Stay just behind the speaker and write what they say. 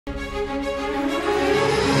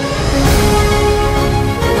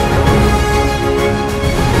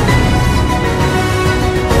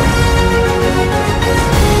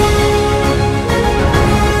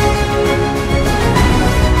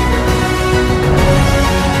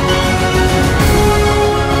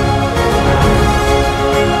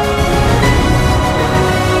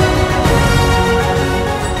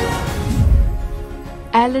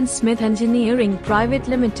Allan Smith Engineering Pvt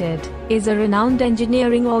Limited is a renowned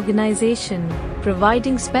engineering organization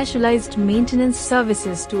providing specialized maintenance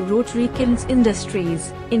services to rotary kilns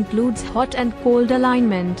industries, includes hot and cold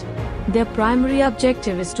alignment. Their primary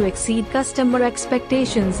objective is to exceed customer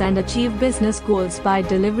expectations and achieve business goals by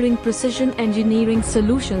delivering precision engineering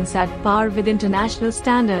solutions at par with international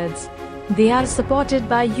standards. They are supported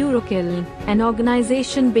by EUROKILN, an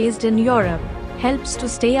organization based in Europe, helps to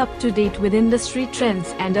stay up to date with industry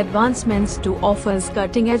trends and advancements to offers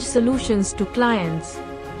cutting-edge solutions to clients.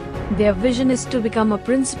 Their vision is to become a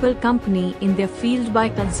principal company in their field by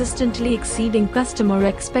consistently exceeding customer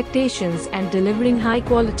expectations and delivering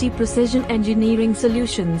high-quality precision engineering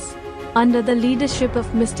solutions. Under the leadership of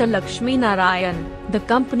Mr. Laxmi Narayan, the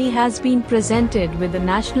company has been presented with the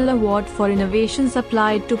National Award for Innovations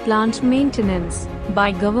Applied to Plant Maintenance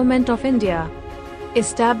by Govt of India.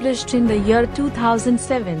 Established in the year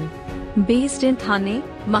 2007, based in Thane,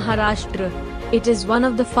 Maharashtra, it is one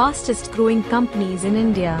of the fastest growing companies in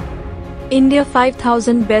India. India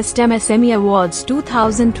 5000 Best MSME Awards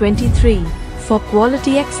 2023 for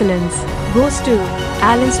quality excellence goes to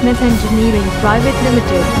Allan Smith Engineering Pvt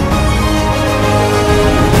Limited.